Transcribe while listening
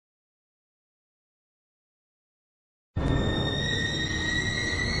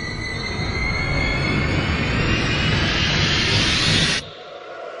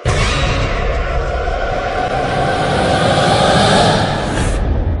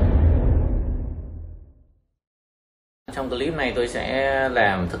Trong clip này tôi sẽ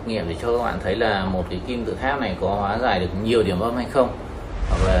làm thực nghiệm để cho các bạn thấy là một cái kim tự tháp này có hóa giải được nhiều điểm âm hay không,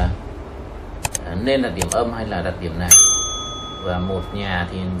 hoặc là nên đặt điểm âm hay là đặt điểm nào, và một nhà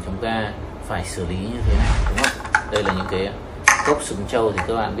thì chúng ta phải xử lý như thế nào, đúng không? Đây là những cái cốc sừng trâu thì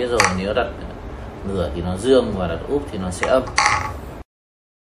các bạn biết rồi, nếu đặt nửa thì nó dương và đặt úp thì nó sẽ âm.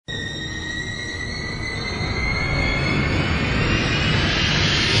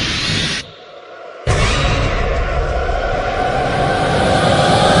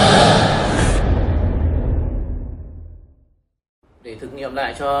 Để thực nghiệm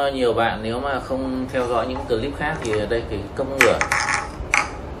lại cho nhiều bạn nếu mà không theo dõi những clip khác thì đây cái cốc ngửa,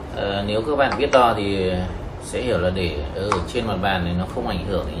 nếu các bạn biết đo thì sẽ hiểu là để ở trên mặt bàn này nó không ảnh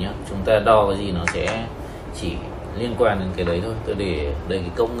hưởng gì nhá. Chúng ta đo cái gì nó sẽ chỉ liên quan đến cái đấy thôi. Tôi để đây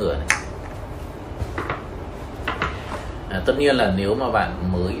cái cốc ngửa này. Tất nhiên là nếu mà bạn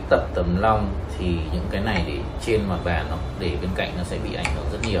mới tập tầm long thì những cái này để trên mặt bàn nó để bên cạnh nó sẽ bị ảnh hưởng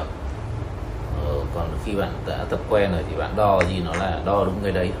rất nhiều. Còn khi bạn đã tập quen rồi thì bạn đo gì nó là đo đúng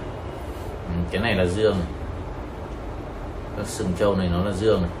cái đấy. Cái này là dương này. Các sừng trâu này nó là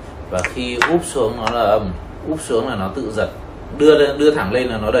dương này. Và khi úp xuống nó là âm, úp xuống là nó tự giật, đưa thẳng lên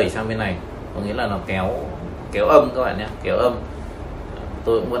là nó đẩy sang bên này, có nghĩa là nó kéo âm các bạn nhé, kéo âm.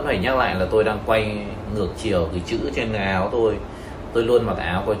 Tôi cũng vẫn phải nhắc lại là tôi đang quay ngược chiều cái chữ trên cái áo tôi luôn mặc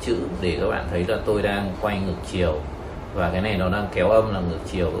áo có chữ để các bạn thấy là tôi đang quay ngược chiều, và cái này nó đang kéo âm là ngược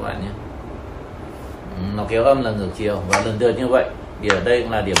chiều các bạn nhé. Nó kéo âm là ngược chiều và lần lượt như vậy thì ở đây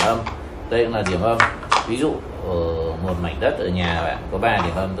cũng là điểm âm, đây cũng là điểm âm. Ví dụ ở một mảnh đất ở nhà bạn có 3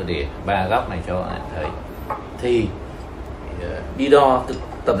 điểm âm, tôi để 3 góc này cho các bạn thấy. Thì đi đo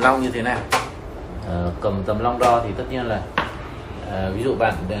tầm long như thế nào? Cầm tầm long đo thì tất nhiên là ví dụ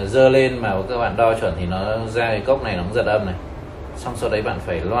bạn giơ lên mà các bạn đo chuẩn thì nó ra cái cốc này nó cũng giật âm này. Xong sau đấy bạn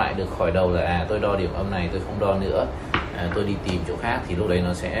phải loại được khỏi đầu là tôi đo điểm âm này, tôi không đo nữa, tôi đi tìm chỗ khác, thì lúc đấy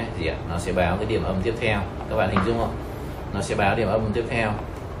nó sẽ nó sẽ báo cái điểm âm tiếp theo. Các bạn hình dung không? Nó sẽ báo điểm âm tiếp theo.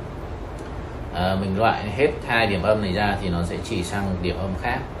 Mình loại hết 2 điểm âm này ra thì nó sẽ chỉ sang điểm âm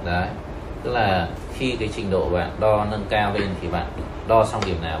khác. Đấy, tức là khi cái trình độ bạn đo nâng cao lên thì bạn đo xong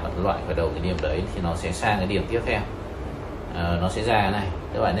điểm nào bạn loại khỏi đầu cái điểm đấy thì nó sẽ sang cái điểm tiếp theo. Nó sẽ ra cái này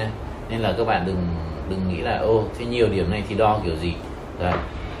các bạn nhé. Nên là các bạn đừng nghĩ là ô thế nhiều điểm này thì đo kiểu gì. Đấy,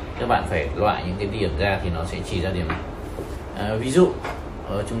 các bạn phải loại những cái điểm ra thì nó sẽ chỉ ra điểm này. Ví dụ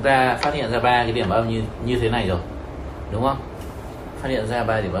chúng ta phát hiện ra 3 cái điểm âm như thế này rồi, đúng không? Phát hiện ra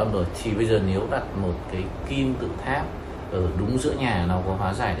 3 điểm âm rồi thì bây giờ nếu đặt một cái kim tự tháp ở đúng giữa nhà nó có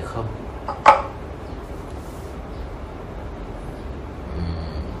hóa giải được không?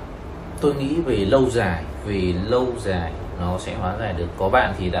 Tôi nghĩ về lâu dài nó sẽ hóa giải được. Có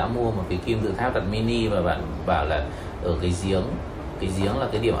bạn thì đã mua một cái kim tự tháp đặt mini và bạn bảo là ở cái giếng là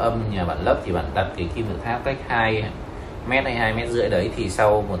cái điểm âm nhà bạn lấp, thì bạn đặt cái kim tự tháp cách 2 mét hay 2,5 mét đấy, thì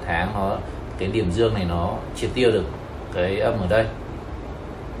sau 1 tháng cái điểm dương này nó triệt tiêu được cái âm ở đây.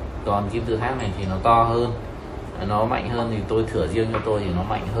 Còn kim tự tháp này thì nó to hơn, nó mạnh hơn, thì tôi thửa riêng cho tôi thì nó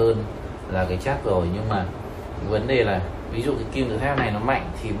mạnh hơn là cái chắc rồi. Nhưng mà vấn đề là ví dụ cái kim tự tháp này nó mạnh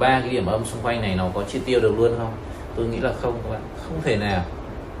thì 3 cái điểm âm xung quanh này nó có triệt tiêu được luôn không? Tôi nghĩ là không các bạn, không thể nào.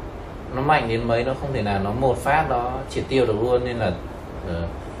 Nó mạnh đến mấy nó không thể nào nó một phát nó triệt tiêu được luôn. Nên là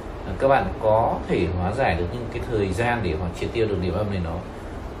các bạn có thể hóa giải được, nhưng cái thời gian để mà triệt tiêu được điểm âm này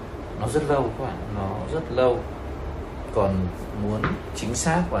nó rất lâu các bạn, nó rất lâu. Còn muốn chính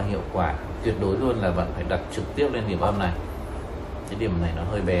xác và hiệu quả tuyệt đối luôn là bạn phải đặt trực tiếp lên điểm âm này. Cái điểm này nó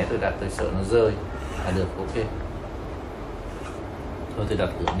hơi bé, tôi đặt tôi sợ nó rơi. Được, ok. Thôi tôi đặt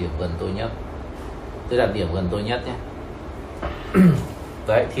điểm gần tôi nhất. Tôi đặt điểm gần tôi nhất nhé.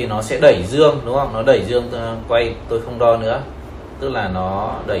 Đấy, thì nó sẽ đẩy dương, đúng không? Nó đẩy dương, quay tôi không đo nữa. Tức là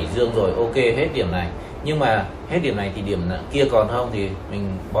nó đẩy dương rồi, ok, hết điểm này. Nhưng mà hết điểm này thì điểm kia còn không, thì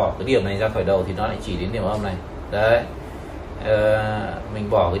mình bỏ cái điểm này ra khỏi đầu thì nó lại chỉ đến điểm âm này. Đấy, mình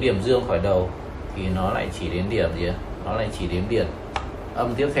bỏ cái điểm dương khỏi đầu thì nó lại chỉ đến điểm gì? Nó lại chỉ đến điểm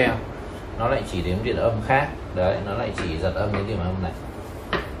âm tiếp theo, nó lại chỉ đến điểm âm khác. Đấy, nó lại chỉ giật âm đến điểm âm này.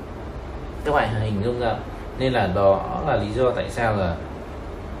 Các bạn hình dung ra. Nên là đó là lý do tại sao là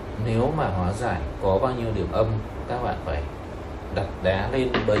nếu mà hóa giải có bao nhiêu điểm âm, các bạn phải đặt đá lên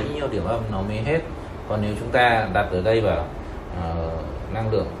bấy nhiêu điểm âm nó mới hết. Còn nếu chúng ta đặt ở đây vào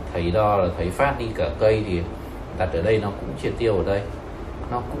năng lượng thấy đo là thấy phát đi cả cây, thì đặt ở đây nó cũng triệt tiêu ở đây,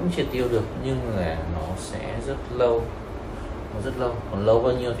 nó cũng triệt tiêu được, nhưng là nó sẽ rất lâu. Nó rất lâu. Còn lâu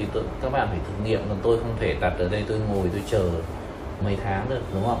bao nhiêu thì các bạn phải thực nghiệm. Còn tôi không thể đặt ở đây tôi ngồi tôi chờ mấy tháng được,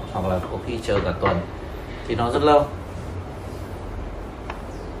 đúng không? Hoặc là có khi chờ cả tuần thì nó rất lâu.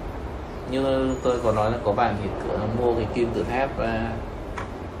 Như tôi có nói là có bạn thì mua cái kim tự tháp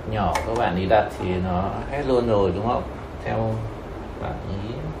nhỏ các bạn đi đặt thì nó hết luôn rồi, đúng không? theo bạn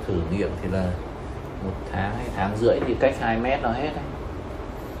ý thử nghiệm thì là 1 tháng hay tháng rưỡi thì cách 2 mét nó hết đấy.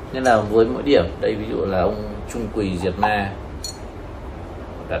 Nên là với mỗi điểm đây, ví dụ là ông Trung Quỳ Diệt Ma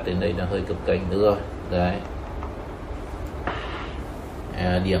đặt đến đây là hơi cập kênh nữa rồi đấy.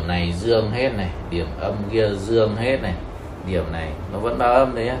 Điểm này dương hết này, điểm âm kia dương hết này, điểm này nó vẫn báo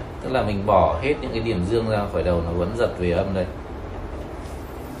âm đấy á, tức là mình bỏ hết những cái điểm dương ra khỏi đầu nó vẫn giật về âm đây.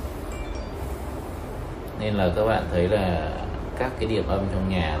 Nên là các bạn thấy là các cái điểm âm trong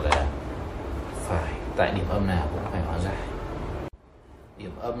nhà là phải tại điểm âm nào cũng phải hóa giải,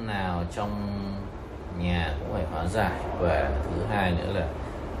 điểm âm nào trong nhà cũng phải hóa giải. Và thứ hai nữa là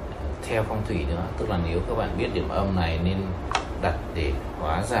theo phong thủy nữa, tức là nếu các bạn biết điểm âm này nên đặt để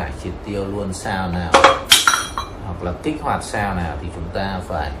hóa giải triệt tiêu luôn sao nào hoặc là kích hoạt sao nào thì chúng ta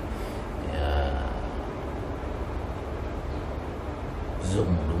phải dùng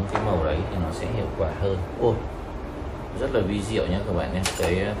đúng cái màu đấy thì nó sẽ hiệu quả hơn. Ôi rất là vi diệu nhé các bạn nhé.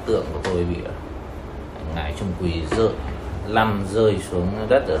 Cái tượng của tôi bị ngải Trung Quỳ lăn rơi xuống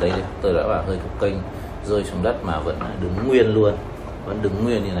đất ở đây, tôi đã bảo hơi cập kênh, rơi xuống đất mà vẫn đứng nguyên luôn, vẫn đứng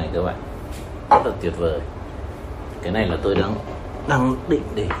nguyên như này các bạn, rất là tuyệt vời. Cái này là tôi đang định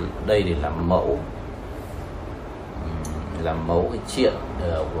để đây để làm mẫu cái chuyện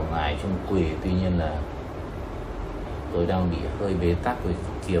của ngài Trung Quỳ. Tuy nhiên là tôi đang bị hơi bế tắc vì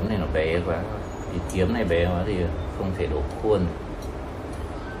kiếm này nó bé quá, thì kiếm này bé quá thì không thể đổ khuôn,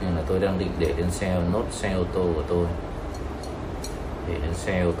 nên là tôi đang định để lên nốt xe ô tô của tôi. Để lên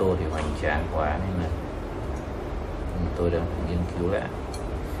xe ô tô thì hoành tráng quá nên là tôi đang nghiên cứu lại.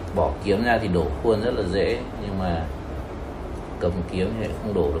 Bỏ kiếm ra thì đổ khuôn rất là dễ, nhưng mà cầm kiếm thì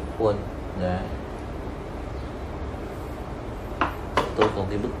không đổ được khuôn. Đấy. Tôi có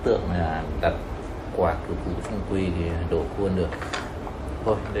cái bức tượng là đặt quạt của cụ Trung Quỳ thì đổ khuôn được.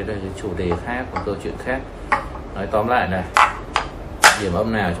 Thôi, đây là cái chủ đề khác, một câu chuyện khác. Nói tóm lại là điểm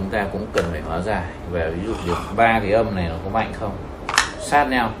âm nào chúng ta cũng cần phải hóa giải. Và ví dụ điểm 3 cái âm này nó có mạnh không, sát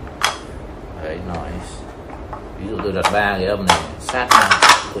nhau. Đấy, nói ví dụ tôi đặt 3 cái âm này sát nhau,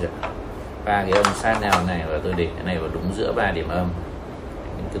 3 cái âm sát nhau này, và tôi để cái này vào đúng giữa 3 điểm âm.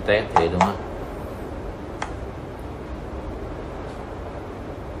 Mình cứ test thế đúng không?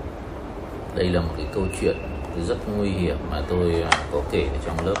 Đây là một cái câu chuyện rất nguy hiểm mà tôi có kể ở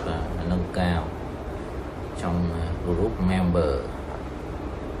trong lớp nâng cao, trong group member.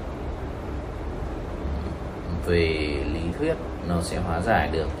 Về lý thuyết nó sẽ hóa giải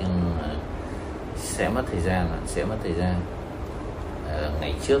được, nhưng sẽ mất thời gian.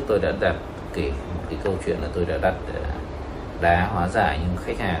 Ngày trước tôi đã đặt kể một cái câu chuyện là tôi đã đặt đá hóa giải, nhưng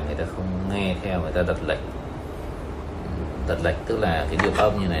khách hàng người ta không nghe theo, người ta đặt lệch, tức là cái điểm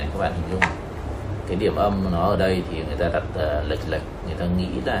âm như này các bạn hình dung, cái điểm âm nó ở đây thì người ta đặt lệch, người ta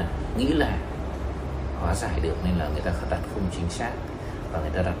nghĩ là hóa giải được, nên là người ta đặt không chính xác, và người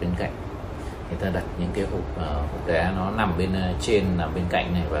ta đặt bên cạnh, người ta đặt những cái hộp đá nó nằm bên trên, nằm bên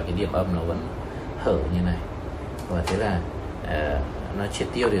cạnh này, và cái điểm âm nó vẫn hở như này, và thế là nó triệt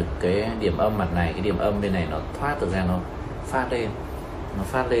tiêu được cái điểm âm mặt này. Cái điểm âm bên này nó thoát được ra, nó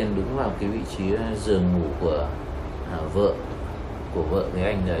phát lên đúng vào cái vị trí giường ngủ của vợ với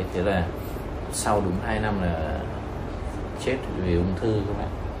anh đấy. Thế là sau đúng 2 năm là chết vì ung thư các bạn,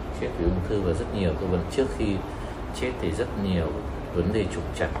 chết vì ung thư, và rất nhiều tư vấn trước khi chết thì rất nhiều vấn đề trục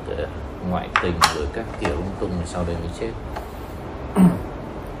trặc ngoại tình rồi các kiểu lung tung, rồi sau đấy mới chết.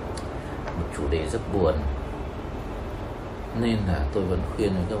 Một chủ đề rất buồn, nên là tôi vẫn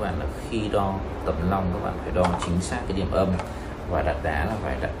khuyên với các bạn là khi đo tầm long các bạn phải đo chính xác cái điểm âm, và đặt đá là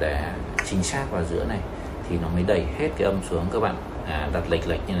phải đặt đá chính xác vào giữa này thì nó mới đẩy hết cái âm xuống. Các bạn đặt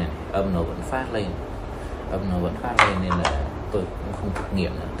lệch như này, âm nó vẫn phát lên, nên là tôi cũng không thực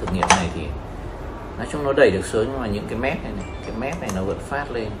nghiệm nữa. Thực nghiệm này thì nói chung nó đẩy được xuống, nhưng mà những cái mép này nó vẫn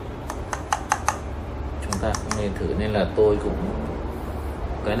phát lên, chúng ta không nên thử. Nên là tôi cũng,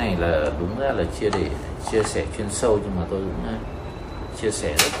 cái này là đúng ra là chia sẻ chuyên sâu, nhưng mà tôi cũng chia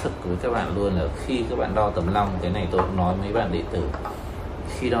sẻ rất thực với các bạn luôn, là khi các bạn đo tầm long, cái này tôi cũng nói mấy bạn đệ tử,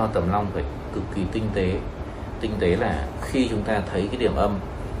 khi đo tầm long phải cực kỳ tinh tế là khi chúng ta thấy cái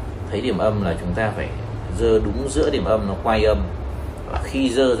điểm âm là chúng ta phải dơ đúng giữa điểm âm, nó quay âm, và khi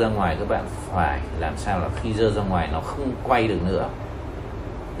dơ ra ngoài các bạn phải làm sao là khi dơ ra ngoài nó không quay được nữa,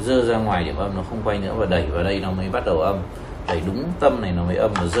 dơ ra ngoài điểm âm nó không quay nữa, và đẩy vào đây nó mới bắt đầu âm, đẩy đúng tâm này nó mới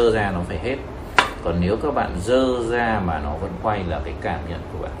âm, mà dơ ra nó phải hết. Còn nếu các bạn dơ ra mà nó vẫn quay là cái cảm nhận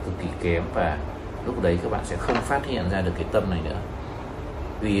của bạn cực kỳ kém, và lúc đấy các bạn sẽ không phát hiện ra được cái tâm này nữa,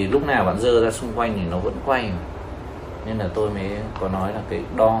 vì lúc nào bạn dơ ra xung quanh thì nó vẫn quay mà. Nên là tôi mới có nói là cái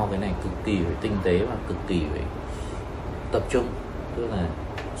đo cái này cực kỳ phải tinh tế và cực kỳ phải tập trung, tức là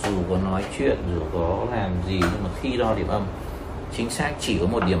dù có nói chuyện, dù có làm gì, nhưng mà khi đo điểm âm chính xác chỉ có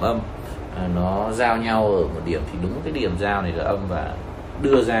một điểm âm, nó giao nhau ở một điểm thì đúng cái điểm giao này là âm, và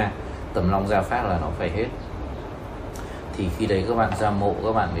đưa ra tầm long ra phát là nó phải hết. Thì khi đấy các bạn ra mộ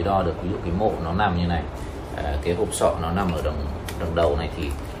các bạn mới đo được. Ví dụ cái mộ nó nằm như này, cái hộp sọ nó nằm ở đằng đầu này, thì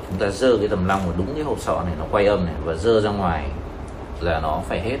chúng ta giơ cái tầm long vào đúng cái hộp sọ này, nó quay âm này, và giơ ra ngoài là nó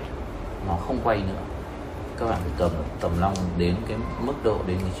phải hết, nó không quay nữa. Các bạn phải cầm tầm long đến cái mức độ,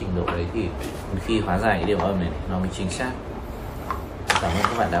 đến cái trình độ đấy thì khi hóa giải cái điểm âm này nó mới chính xác. Cảm ơn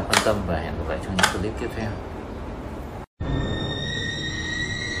các bạn đã quan tâm và hẹn gặp lại trong những clip tiếp theo.